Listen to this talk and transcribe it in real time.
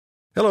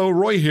Hello,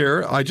 Roy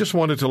here. I just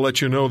wanted to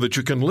let you know that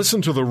you can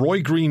listen to The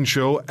Roy Green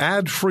Show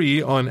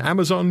ad-free on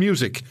Amazon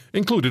Music,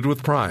 included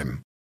with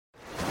Prime.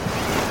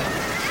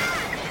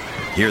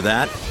 Hear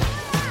that?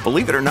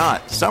 Believe it or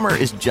not, summer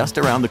is just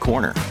around the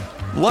corner.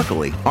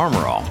 Luckily,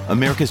 Armor All,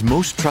 America's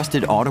most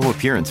trusted auto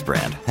appearance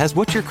brand, has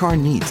what your car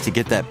needs to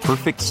get that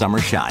perfect summer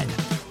shine.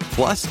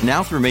 Plus,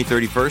 now through May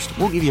 31st,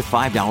 we'll give you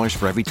 $5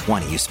 for every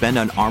 $20 you spend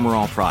on Armor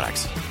All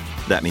products.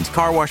 That means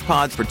car wash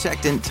pods,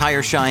 protectant,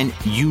 tire shine,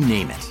 you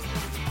name it.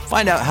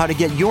 Find out how to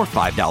get your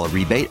 $5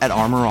 rebate at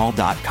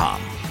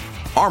armorall.com.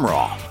 Armor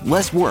All,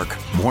 less work,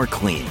 more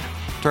clean.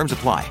 Terms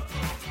apply.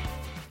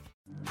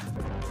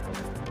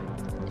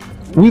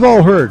 We've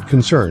all heard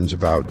concerns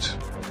about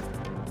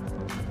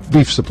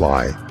beef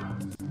supply.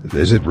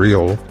 Is it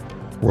real?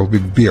 Will we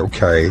be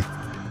okay?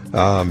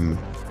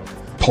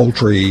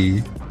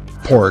 Poultry,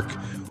 pork.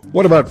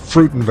 What about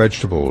fruit and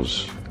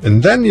vegetables?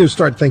 And then you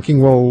start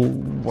thinking, well,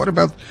 what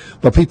about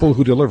the people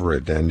who deliver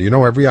it? And,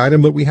 every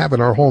item that we have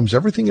in our homes,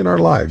 everything in our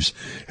lives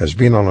has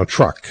been on a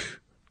truck.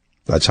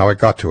 That's how it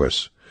got to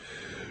us.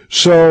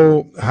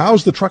 So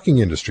how's the trucking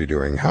industry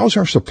doing? How's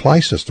our supply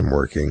system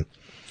working?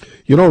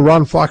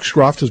 Ron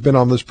Foxcroft has been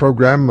on this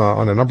program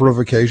on a number of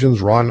occasions.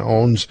 Ron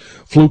owns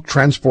Fluke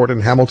Transport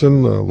in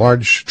Hamilton, a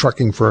large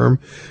trucking firm.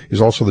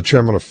 He's also the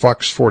chairman of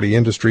Fox 40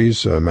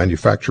 Industries, a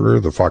manufacturer,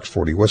 the Fox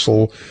 40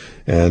 whistle,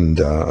 and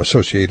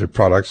associated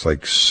products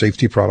like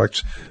safety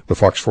products. The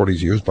Fox 40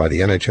 is used by the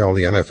NHL,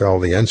 the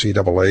NFL, the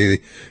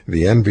NCAA,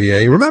 the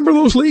NBA. Remember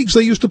those leagues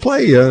they used to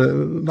play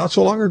not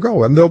so long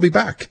ago, and they'll be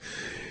back.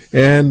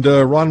 And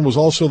Ron was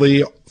also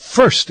the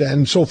first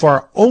and so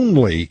far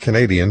only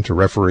Canadian to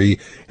referee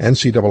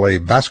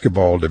NCAA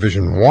Basketball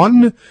Division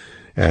I.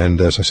 And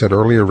as I said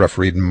earlier,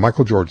 refereed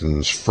Michael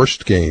Jordan's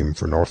first game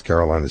for North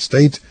Carolina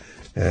State.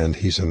 And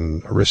he's a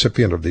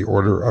recipient of the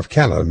Order of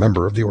Canada, a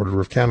member of the Order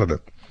of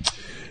Canada.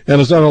 And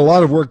has done a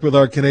lot of work with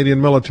our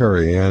Canadian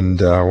military.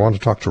 And I want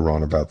to talk to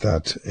Ron about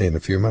that in a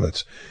few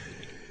minutes.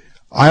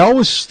 I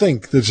always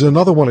think there's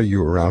another one of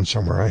you around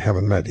somewhere I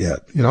haven't met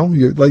yet.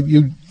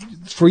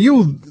 For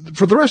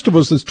the rest of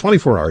us, it's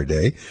 24-hour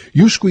day.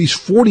 You squeeze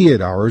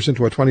 48 hours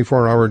into a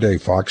 24-hour day,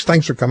 Fox.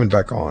 Thanks for coming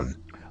back on.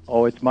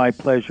 Oh, it's my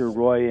pleasure,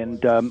 Roy,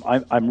 and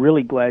I'm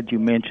really glad you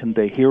mentioned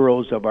the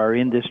heroes of our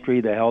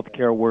industry, the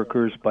healthcare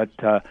workers, but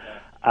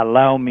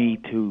allow me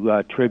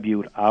to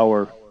tribute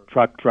our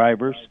truck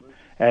drivers.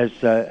 As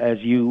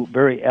you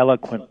very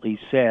eloquently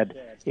said,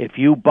 if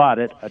you bought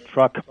it, a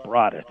truck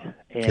brought it.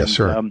 And, yes,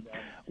 sir.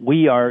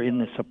 We are in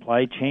the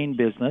supply chain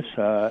business,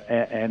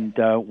 and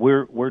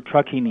we're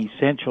trucking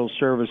essential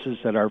services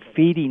that are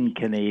feeding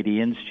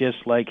Canadians,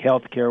 just like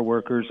healthcare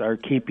workers are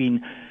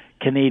keeping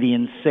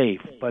Canadians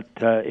safe. But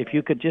if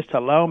you could just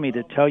allow me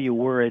to tell you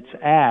where it's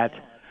at,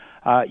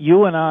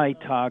 you and I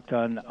talked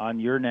on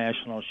your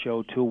national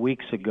show 2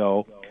 weeks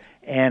ago,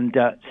 and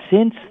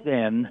since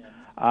then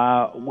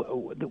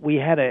we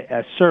had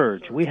a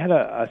surge. We had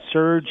a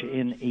surge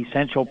in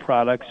essential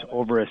products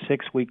over a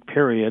 6-week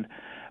period.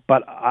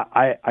 But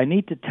I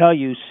need to tell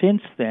you,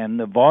 since then,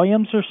 the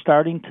volumes are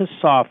starting to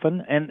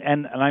soften,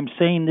 and I'm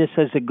saying this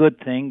as a good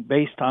thing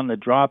based on the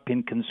drop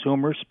in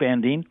consumer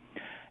spending,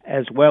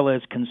 as well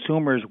as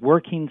consumers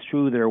working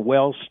through their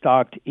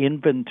well-stocked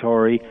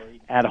inventory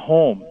at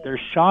home.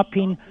 They're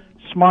shopping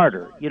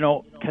smarter.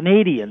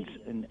 Canadians,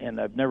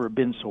 and I've never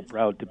been so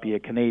proud to be a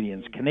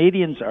Canadian.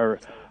 Canadians are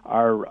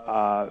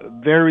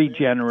very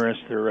generous.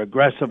 They're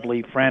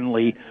aggressively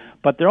friendly,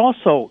 but they're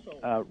also,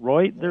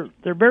 Roy,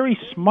 they're very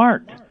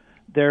smart.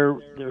 They're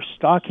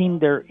stocking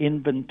their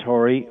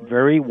inventory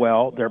very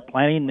well. They're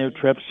planning their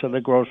trips to the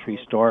grocery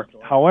store.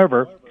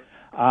 However,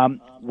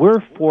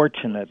 we're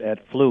fortunate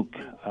at Fluke.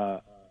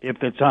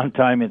 If it's on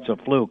time, it's a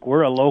fluke.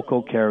 We're a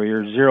local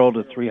carrier, 0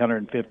 to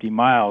 350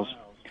 miles,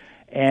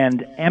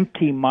 and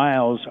empty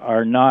miles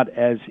are not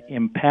as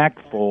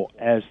impactful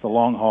as the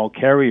long-haul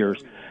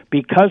carriers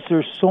because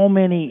there's so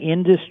many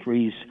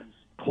industries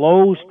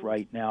closed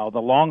right now.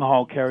 The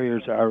long-haul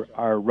carriers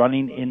are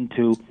running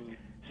into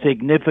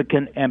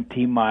significant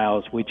empty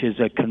miles, which is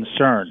a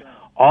concern.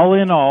 All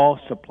in all,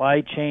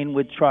 supply chain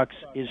with trucks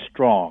is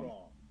strong.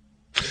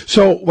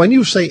 So when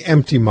you say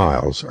empty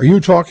miles, are you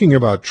talking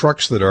about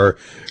trucks that are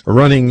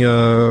running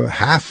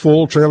half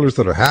full, trailers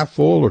that are half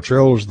full, or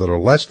trailers that are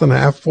less than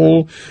half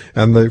full?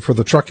 And for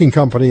the trucking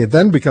company, it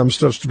then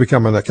starts to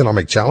become an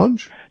economic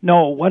challenge?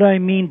 No, what I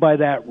mean by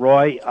that,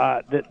 Roy,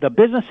 the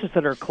businesses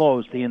that are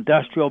closed, the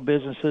industrial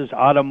businesses,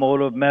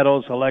 automotive,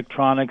 metals,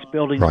 electronics,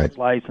 building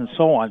supplies, and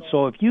so on.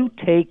 So if you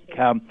take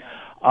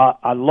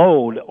a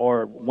load,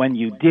 or when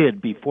you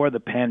did before the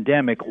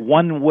pandemic,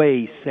 one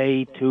way,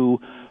 say, to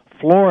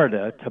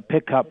Florida to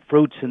pick up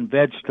fruits and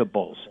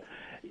vegetables,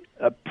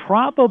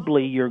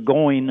 probably you're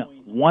going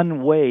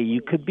one way.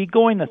 You could be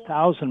going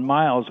 1,000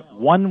 miles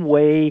one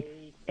way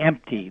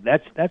empty.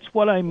 That's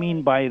what I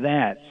mean by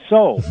that.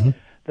 So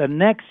the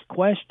next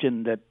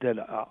question that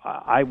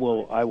I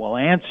will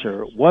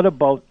answer, what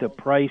about the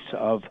price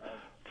of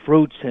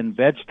fruits and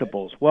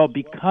vegetables? Well,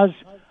 because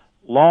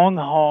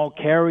long-haul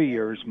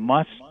carriers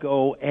must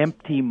go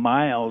empty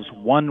miles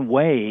one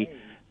way,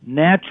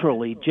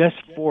 naturally, just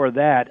for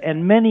that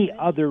and many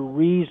other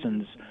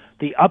reasons,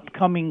 the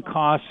upcoming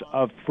costs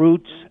of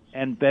fruits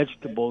and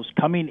vegetables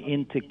coming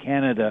into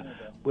Canada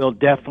will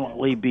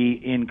definitely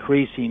be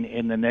increasing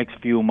in the next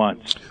few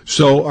months.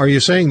 So are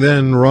you saying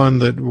then, Ron,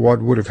 that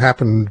what would have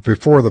happened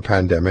before the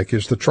pandemic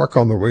is the truck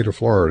on the way to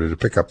Florida to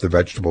pick up the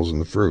vegetables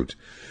and the fruit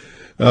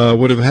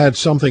would have had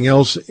something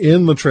else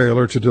in the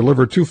trailer to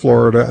deliver to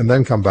Florida and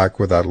then come back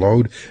with that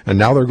load, and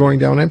now they're going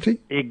down empty?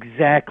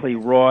 Exactly,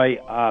 Roy.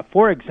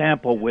 For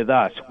example, with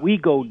us, we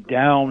go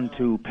down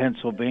to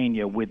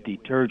Pennsylvania with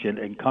detergent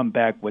and come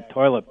back with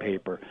toilet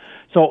paper.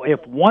 So if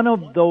one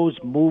of those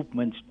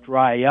movements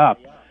dry up,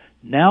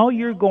 now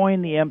you're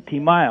going the empty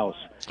miles.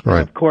 Right.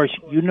 And of course,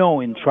 you know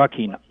in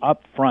trucking,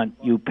 up front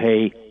you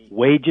pay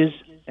wages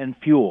and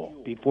fuel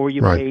before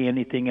you pay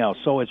anything else.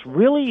 So it's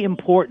really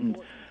important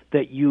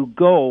that you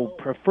go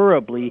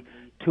preferably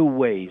 2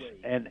 ways.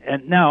 And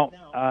now,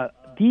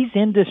 these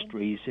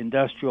industries,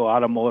 industrial,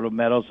 automotive,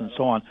 metals, and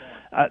so on,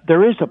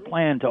 there is a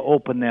plan to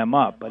open them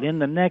up. But in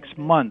the next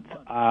month,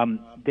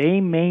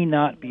 they may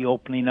not be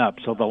opening up.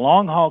 So the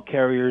long-haul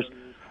carriers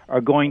are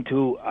going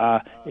to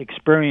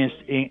experience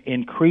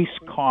increased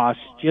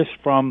costs just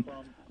from,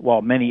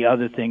 well, many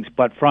other things,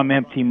 but from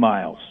empty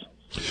miles.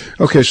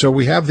 Okay, so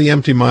we have the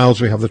empty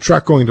miles. We have the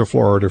truck going to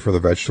Florida for the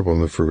vegetable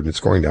and the fruit, and it's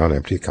going down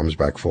empty. It comes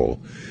back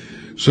full.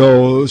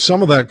 So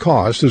some of that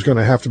cost is going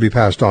to have to be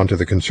passed on to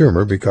the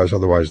consumer, because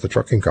otherwise the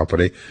trucking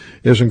company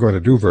isn't going to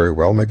do very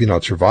well, maybe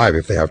not survive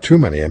if they have too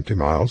many empty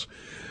miles.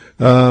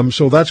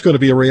 So that's going to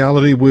be a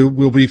reality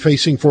we'll be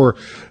facing for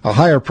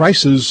higher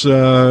prices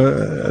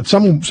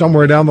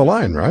somewhere down the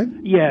line, right?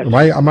 Yes.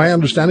 Am I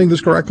understanding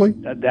this correctly?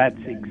 That's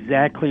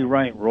exactly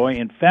right, Roy.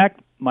 In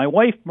fact, my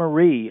wife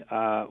Marie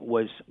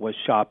was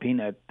shopping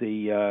at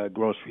the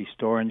grocery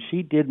store, and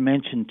she did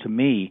mention to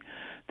me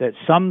that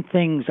some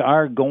things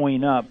are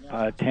going up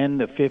 10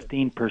 to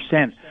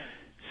 15%.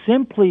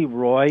 Simply,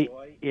 Roy,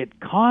 it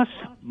costs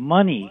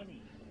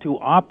money to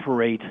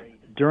operate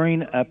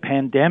during a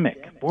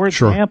pandemic. For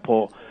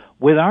example,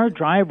 with our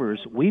drivers,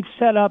 we've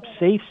set up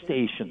safe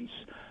stations,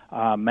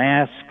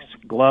 masks,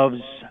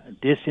 gloves,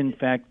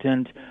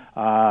 disinfectant,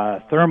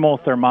 thermal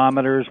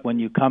thermometers when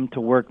you come to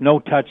work,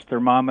 no-touch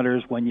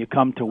thermometers when you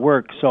come to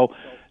work. So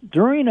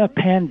during a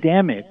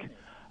pandemic,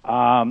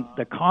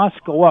 the costs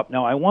go up.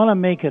 Now, I want to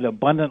make it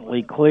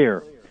abundantly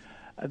clear.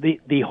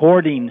 The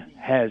hoarding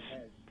has,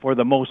 for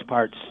the most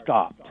part,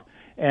 stopped.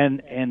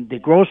 And the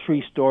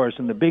grocery stores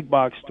and the big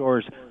box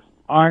stores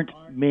aren't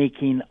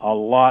making a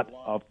lot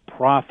of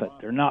profit.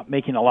 They're not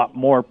making a lot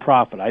more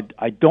profit.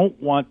 I don't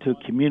want to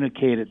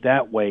communicate it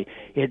that way.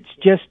 It's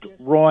just,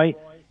 Roy,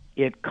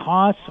 it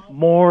costs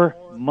more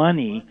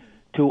money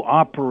to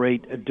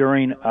operate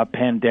during a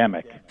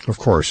pandemic. Of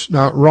course.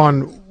 Now,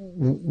 Ron,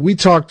 we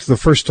talked the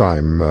first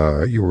time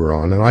you were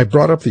on, and I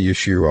brought up the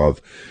issue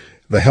of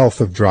the health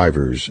of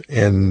drivers,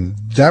 and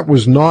that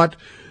was not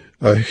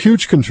a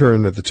huge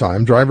concern at the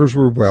time. Drivers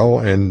were well,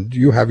 and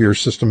you have your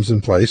systems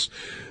in place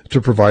to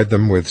provide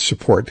them with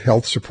support,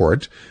 health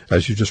support,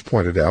 as you just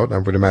pointed out. I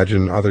would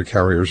imagine other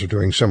carriers are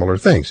doing similar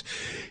things.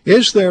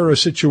 Is there a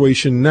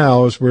situation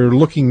now, as we're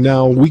looking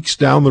now weeks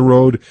down the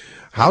road,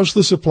 how's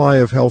the supply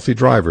of healthy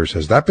drivers?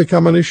 Has that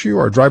become an issue?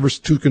 Are drivers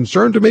too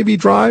concerned to maybe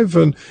drive?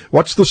 And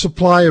what's the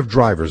supply of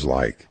drivers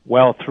like?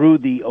 Well, through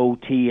the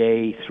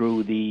OTA,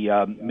 through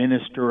the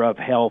Minister of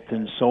Health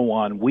and so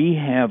on, we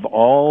have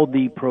all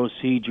the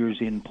procedures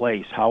in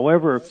place.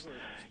 However,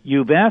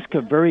 you've asked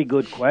a very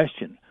good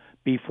question.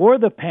 Before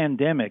the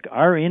pandemic,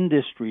 our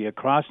industry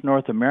across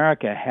North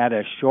America had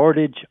a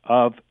shortage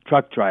of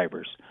truck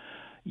drivers.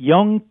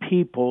 Young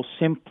people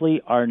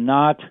simply are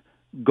not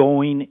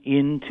going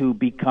into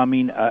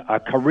becoming a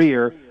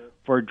career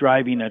for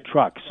driving a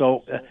truck.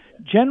 So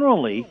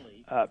generally,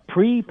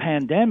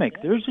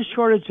 pre-pandemic, there's a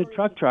shortage of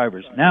truck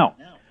drivers. Now,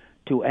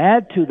 to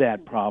add to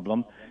that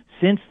problem,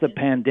 since the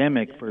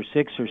pandemic for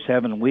 6 or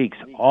 7 weeks,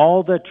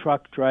 all the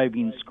truck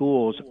driving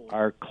schools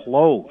are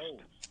closed.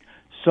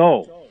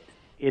 So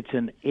it's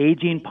an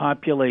aging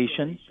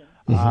population.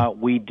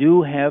 We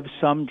do have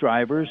some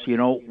drivers,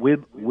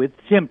 with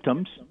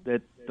symptoms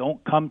that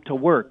don't come to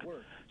work.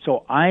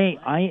 So I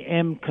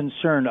am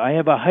concerned. I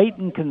have a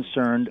heightened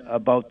concern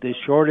about the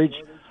shortage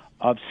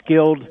of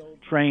skilled,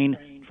 trained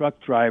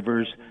truck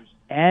drivers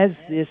as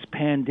this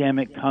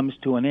pandemic comes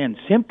to an end,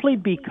 simply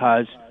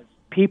because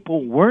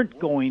people weren't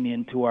going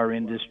into our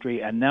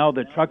industry, and now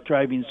the truck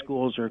driving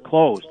schools are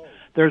closed.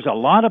 There's a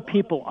lot of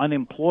people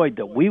unemployed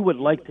that we would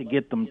like to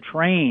get them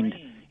trained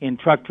in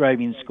truck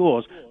driving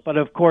schools, but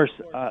of course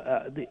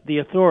the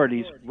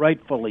authorities,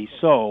 rightfully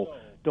so,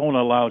 don't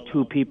allow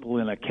 2 people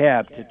in a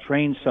cab to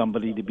train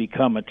somebody to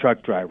become a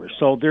truck driver.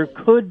 So there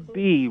could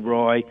be,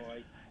 Roy,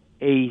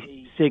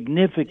 a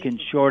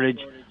significant shortage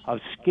of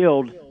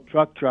skilled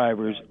truck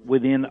drivers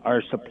within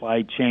our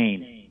supply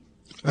chain.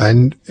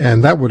 And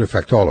that would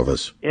affect all of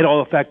us.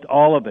 It'll affect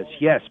all of us,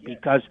 yes,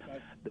 because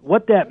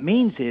what that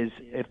means is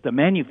if the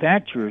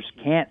manufacturers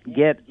can't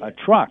get a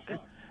truck,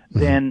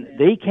 then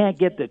they can't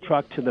get the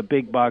truck to the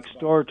big box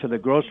store, to the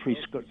grocery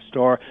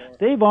store.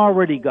 They've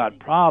already got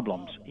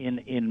problems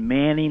in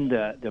manning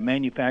the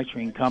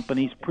manufacturing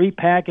companies,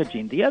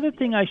 pre-packaging. The other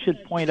thing I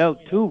should point out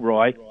too,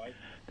 Roy,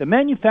 the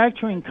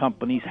manufacturing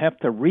companies have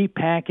to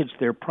repackage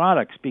their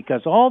products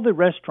because all the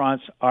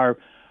restaurants are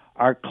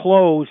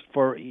closed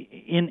for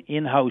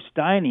in-house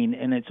dining,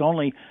 and it's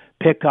only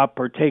pick-up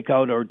or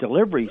take-out or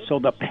delivery. So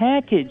the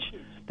package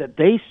that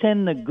they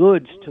send the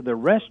goods to the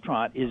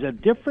restaurant is a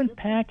different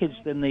package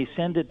than they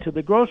send it to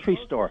the grocery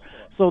store.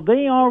 So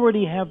they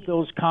already have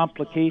those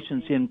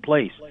complications in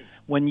place.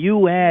 When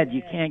you add,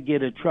 you can't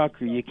get a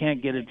truck or you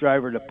can't get a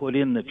driver to put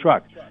in the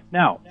truck.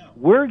 Now,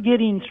 we're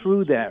getting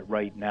through that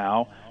right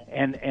now,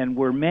 and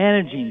we're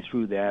managing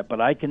through that,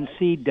 but I can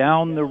see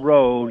down the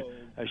road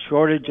a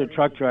shortage of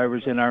truck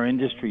drivers in our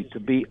industry to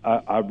be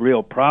a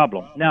real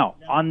problem. Now,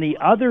 on the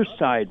other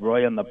side,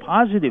 Roy, on the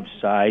positive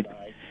side,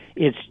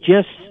 it's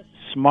just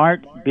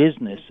smart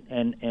business,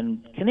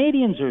 and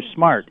Canadians are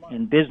smart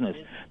in business.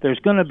 There's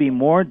going to be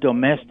more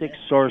domestic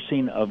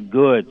sourcing of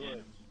goods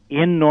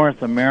in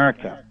North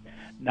America.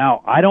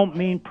 Now, I don't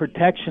mean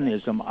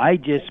protectionism. I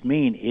just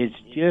mean it's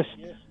just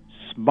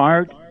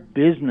smart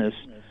business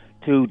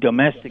to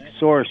domestic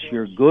source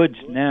your goods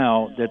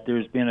now that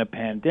there's been a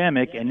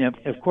pandemic. And,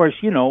 of course,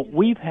 you know,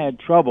 we've had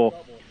trouble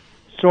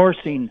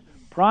sourcing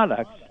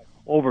products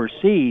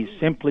overseas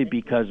simply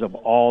because of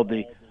all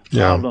the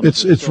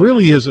problems. It's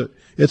really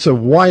it's a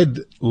wide,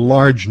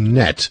 large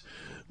net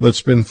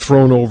that's been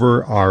thrown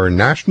over our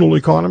national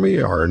economy,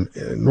 our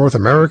North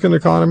American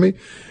economy,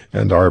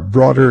 and our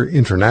broader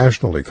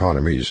international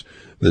economies.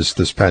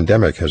 This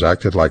pandemic has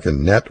acted like a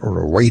net or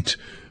a weight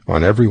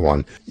on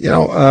everyone. You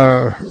know,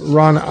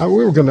 Ron, I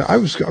was going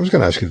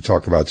to ask you to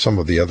talk about some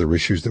of the other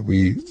issues that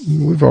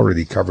we've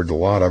already covered a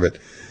lot of it.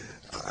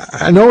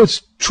 I know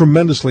it's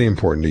tremendously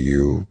important to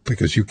you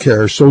because you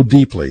care so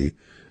deeply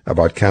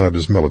about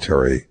Canada's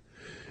military,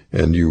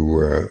 and you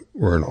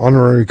were an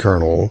honorary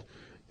colonel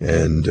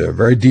and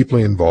very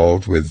deeply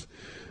involved with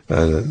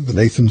the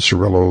Nathan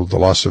Cirillo, the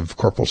loss of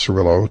Corporal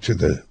Cirillo to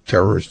the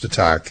terrorist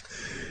attack.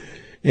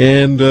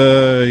 And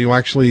you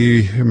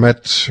actually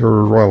met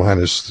Her Royal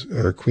Highness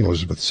Queen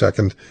Elizabeth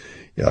II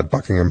at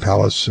Buckingham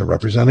Palace,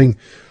 representing,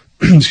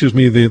 excuse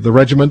me, the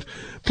regiment.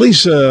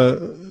 Please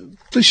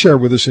share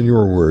with us in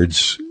your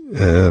words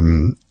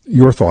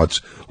your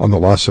thoughts on the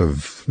loss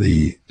of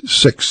the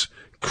 6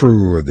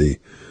 crew of the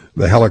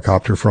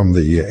helicopter from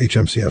the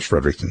HMCS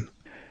Fredericton.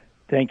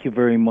 Thank you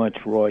very much,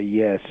 Roy.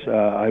 Yes,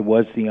 I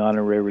was the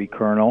honorary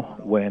colonel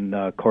when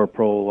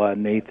Corporal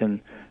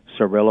Nathan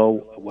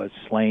Cirillo was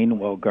slain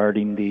while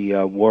guarding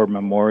the War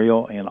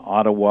Memorial in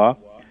Ottawa.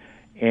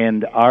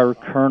 And our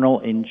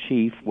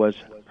colonel-in-chief was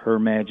Her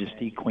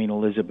Majesty Queen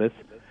Elizabeth.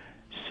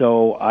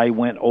 So I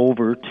went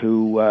over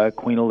to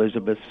Queen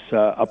Elizabeth's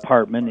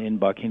apartment in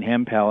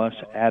Buckingham Palace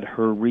at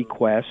her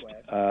request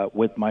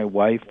with my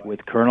wife,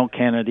 with Colonel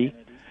Kennedy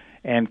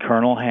and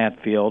Colonel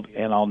Hatfield,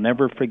 and I'll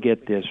never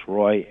forget this,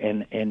 Roy,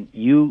 and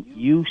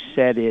you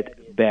said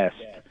it best.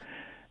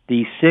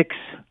 The 6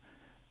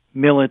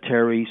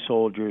 military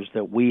soldiers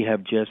that we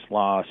have just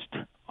lost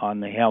on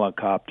the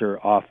helicopter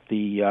off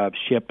the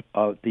ship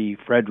of the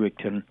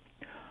Fredericton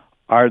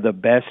are the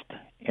best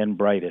and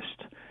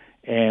brightest.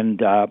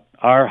 And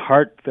our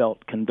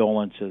heartfelt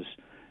condolences.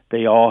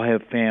 They all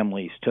have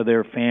families, to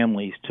their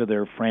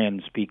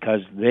friends,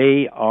 because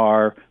they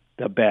are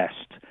the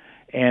best.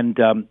 And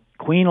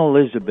Queen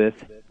Elizabeth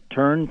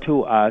turned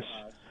to us,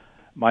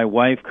 my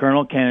wife,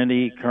 Colonel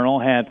Kennedy, Colonel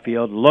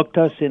Hatfield, looked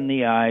us in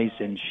the eyes,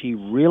 and she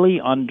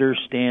really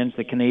understands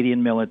the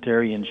Canadian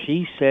military, and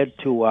she said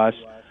to us,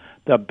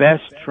 the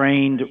best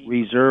trained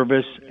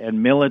reservists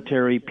and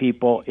military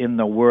people in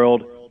the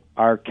world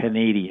are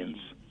Canadians.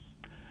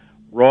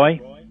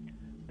 Roy,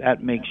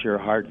 that makes your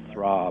heart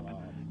throb.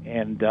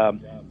 And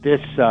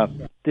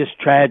this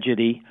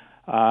tragedy,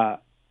 our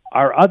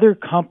other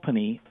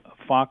company,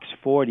 Fox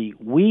 40,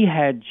 we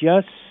had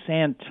just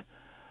sent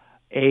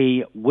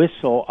a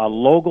whistle, a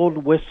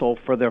logoed whistle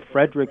for the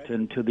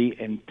Fredericton to the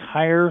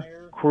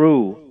entire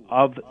crew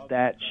of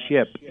that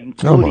ship,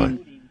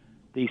 including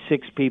the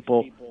 6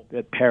 people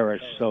that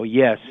perished. So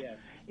yes,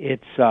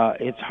 it's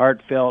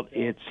heartfelt,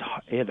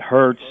 it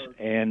hurts,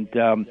 and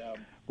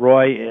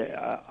Roy,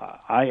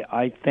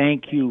 I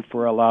thank you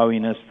for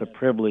allowing us the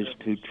privilege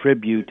to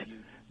tribute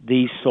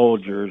these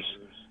soldiers,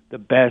 the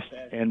best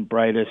and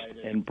brightest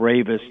and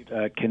bravest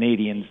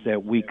Canadians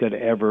that we could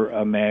ever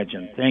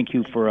imagine. Thank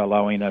you for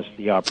allowing us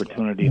the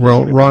opportunity.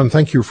 Well, Ron,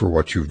 thank you for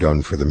what you've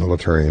done for the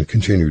military and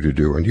continue to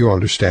do. And you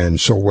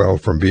understand so well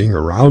from being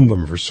around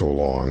them for so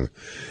long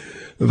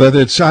that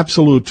it's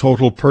absolute,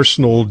 total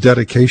personal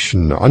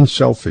dedication,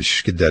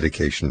 unselfish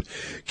dedication,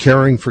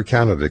 caring for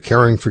Canada,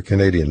 caring for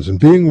Canadians, and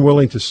being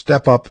willing to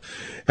step up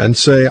and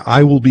say,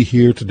 I will be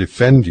here to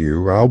defend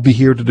you. I'll be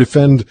here to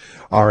defend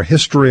our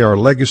history, our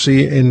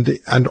legacy,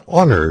 and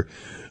honor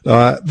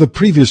the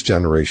previous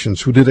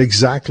generations who did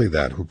exactly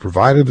that, who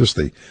provided us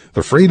the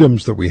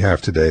freedoms that we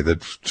have today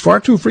that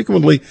far too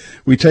frequently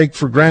we take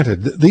for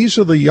granted. These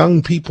are the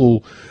young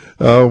people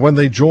when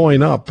they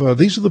join up.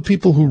 These are the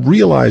people who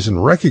realize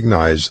and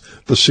recognize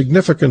the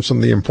significance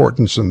and the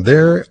importance, and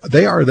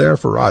they are there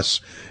for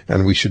us,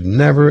 and we should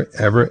never,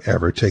 ever,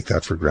 ever take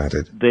that for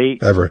granted.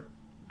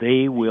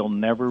 They will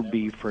never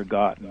be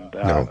forgotten.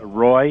 No.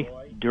 Roy,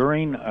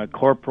 during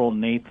Corporal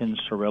Nathan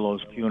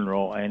Cirillo's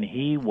funeral, and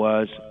he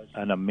was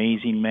an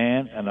amazing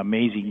man, an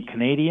amazing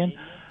Canadian,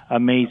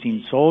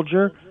 amazing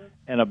soldier,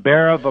 and a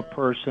bear of a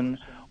person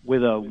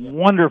with a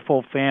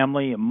wonderful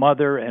family, a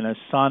mother and a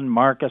son,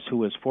 Marcus, who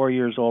was 4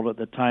 years old at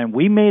the time.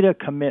 We made a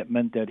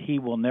commitment that he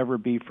will never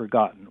be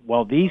forgotten.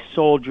 Well, these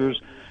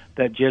soldiers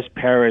that just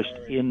perished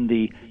in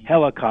the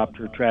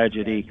helicopter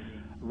tragedy,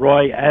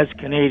 Roy, as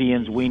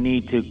Canadians, we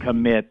need to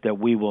commit that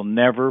we will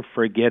never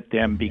forget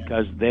them,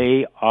 because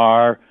they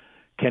are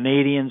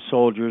Canadian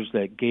soldiers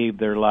that gave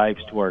their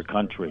lives to our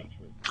country.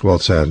 Well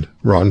said.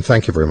 Ron,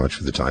 thank you very much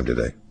for the time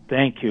today.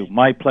 Thank you.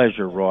 My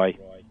pleasure, Roy.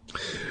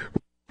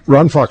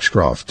 Ron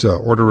Foxcroft,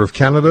 Order of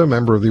Canada,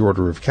 member of the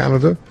Order of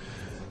Canada,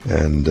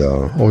 and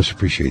always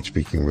appreciate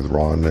speaking with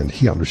Ron, and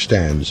he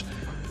understands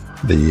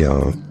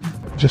the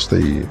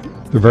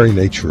very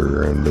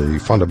nature and the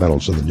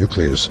fundamentals and the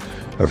nucleus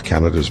of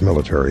Canada's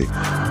military.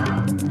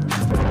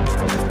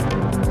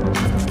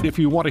 If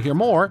you want to hear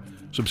more,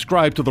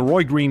 subscribe to The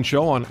Roy Green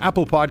Show on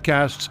Apple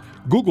Podcasts,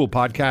 Google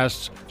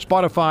Podcasts,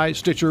 Spotify,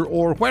 Stitcher,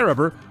 or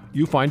wherever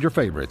you find your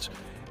favorites.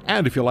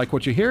 And if you like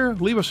what you hear,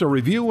 leave us a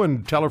review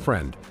and tell a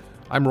friend.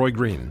 I'm Roy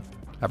Green.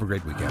 Have a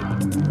great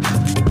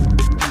weekend.